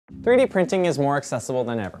3D printing is more accessible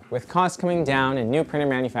than ever, with costs coming down and new printer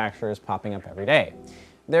manufacturers popping up every day.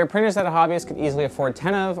 There are printers that a hobbyist could easily afford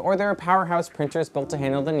 10 of, or there are powerhouse printers built to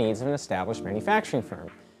handle the needs of an established manufacturing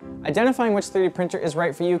firm. Identifying which 3D printer is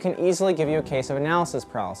right for you can easily give you a case of analysis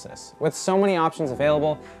paralysis. With so many options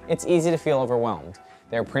available, it's easy to feel overwhelmed.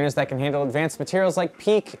 There are printers that can handle advanced materials like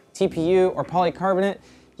PEEK, TPU, or polycarbonate,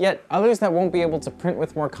 yet others that won't be able to print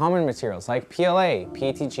with more common materials like PLA,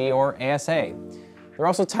 PETG, or ASA. There are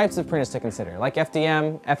also types of printers to consider, like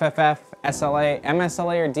FDM, FFF, SLA,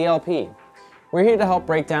 MSLA, or DLP. We're here to help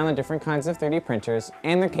break down the different kinds of 3D printers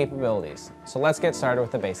and their capabilities. So let's get started with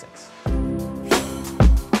the basics.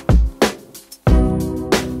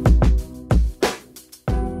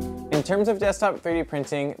 In terms of desktop 3D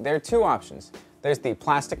printing, there are two options. There's the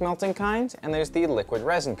plastic melting kind, and there's the liquid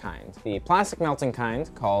resin kind. The plastic melting kind,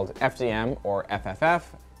 called FDM or FFF,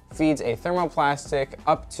 feeds a thermoplastic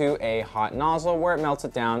up to a hot nozzle where it melts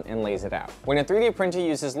it down and lays it out. When a 3D printer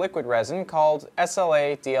uses liquid resin, called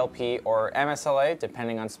SLA, DLP, or MSLA,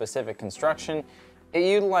 depending on specific construction, it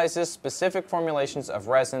utilizes specific formulations of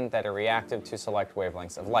resin that are reactive to select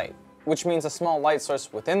wavelengths of light, which means a small light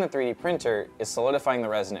source within the 3D printer is solidifying the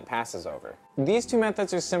resin it passes over. These two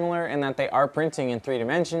methods are similar in that they are printing in 3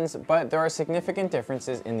 dimensions, but there are significant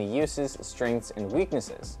differences in the uses, strengths, and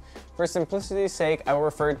weaknesses. For simplicity's sake, I will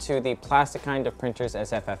refer to the plastic kind of printers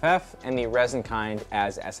as FFF and the resin kind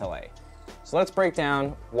as SLA. So let's break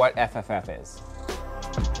down what FFF is.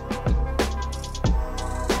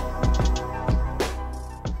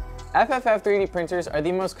 FFF 3D printers are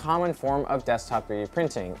the most common form of desktop 3D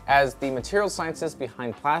printing, as the material sciences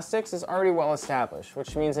behind plastics is already well established,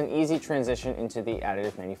 which means an easy transition into the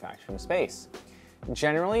additive manufacturing space.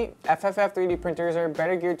 Generally, FFF 3D printers are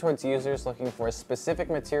better geared towards users looking for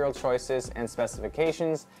specific material choices and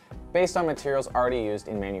specifications based on materials already used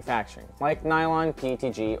in manufacturing, like nylon,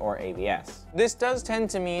 PETG, or ABS. This does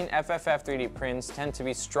tend to mean FFF 3D prints tend to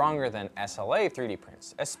be stronger than SLA 3D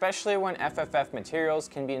prints, especially when FFF materials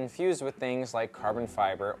can be infused with things like carbon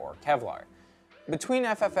fiber or Kevlar. Between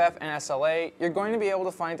FFF and SLA, you're going to be able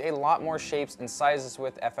to find a lot more shapes and sizes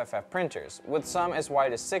with FFF printers, with some as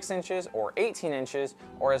wide as 6 inches or 18 inches,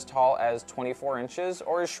 or as tall as 24 inches,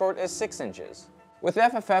 or as short as 6 inches. With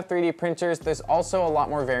FFF 3D printers, there's also a lot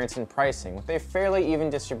more variance in pricing, with a fairly even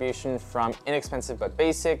distribution from inexpensive but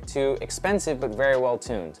basic to expensive but very well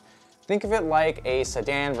tuned. Think of it like a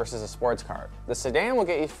sedan versus a sports car. The sedan will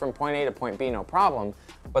get you from point A to point B no problem,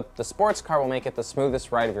 but the sports car will make it the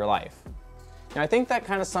smoothest ride of your life. Now I think that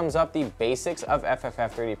kind of sums up the basics of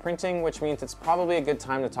FFF 3D printing, which means it's probably a good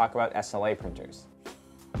time to talk about SLA printers.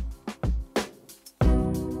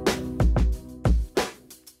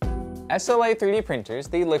 SLA 3D printers,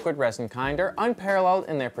 the liquid resin kind, are unparalleled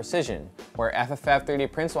in their precision. Where FFF 3D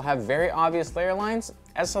prints will have very obvious layer lines,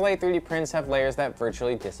 SLA 3D prints have layers that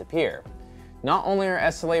virtually disappear. Not only are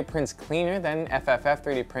SLA prints cleaner than FFF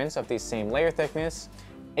 3D prints of the same layer thickness,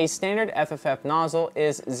 a standard FFF nozzle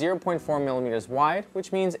is 0.4 millimeters wide,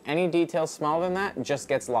 which means any detail smaller than that just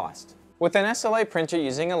gets lost. With an SLA printer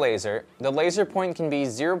using a laser, the laser point can be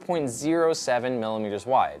 0.07 millimeters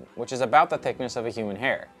wide, which is about the thickness of a human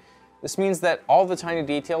hair. This means that all the tiny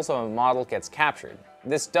details of a model gets captured.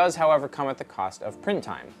 This does, however, come at the cost of print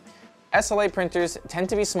time. SLA printers tend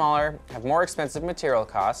to be smaller, have more expensive material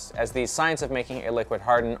costs, as the science of making a liquid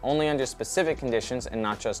harden only under specific conditions and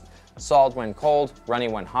not just solid when cold, runny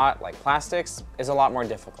when hot, like plastics, is a lot more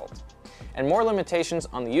difficult. And more limitations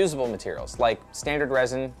on the usable materials, like standard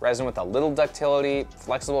resin, resin with a little ductility,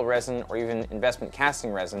 flexible resin, or even investment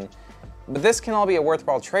casting resin. But this can all be a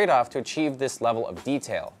worthwhile trade-off to achieve this level of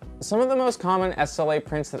detail. Some of the most common SLA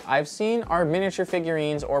prints that I've seen are miniature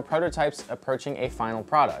figurines or prototypes approaching a final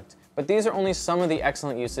product. But these are only some of the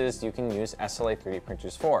excellent uses you can use SLA 3D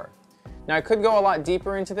printers for. Now I could go a lot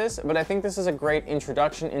deeper into this, but I think this is a great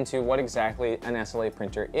introduction into what exactly an SLA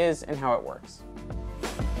printer is and how it works.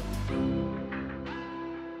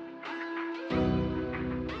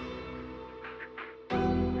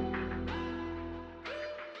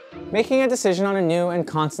 Making a decision on a new and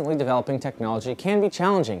constantly developing technology can be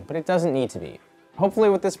challenging, but it doesn't need to be. Hopefully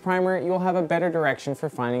with this primer, you'll have a better direction for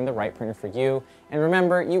finding the right printer for you. And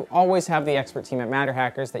remember, you always have the expert team at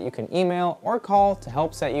MatterHackers that you can email or call to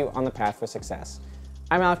help set you on the path for success.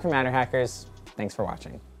 I'm Alex from MatterHackers. Thanks for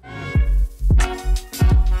watching.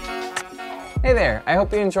 Hey there, I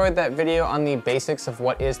hope you enjoyed that video on the basics of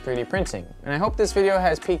what is 3D printing. And I hope this video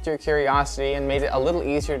has piqued your curiosity and made it a little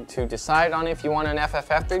easier to decide on if you want an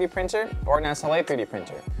FFF 3D printer or an SLA 3D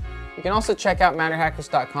printer. You can also check out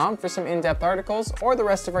MatterHackers.com for some in-depth articles or the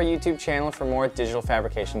rest of our YouTube channel for more digital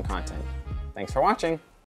fabrication content. Thanks for watching.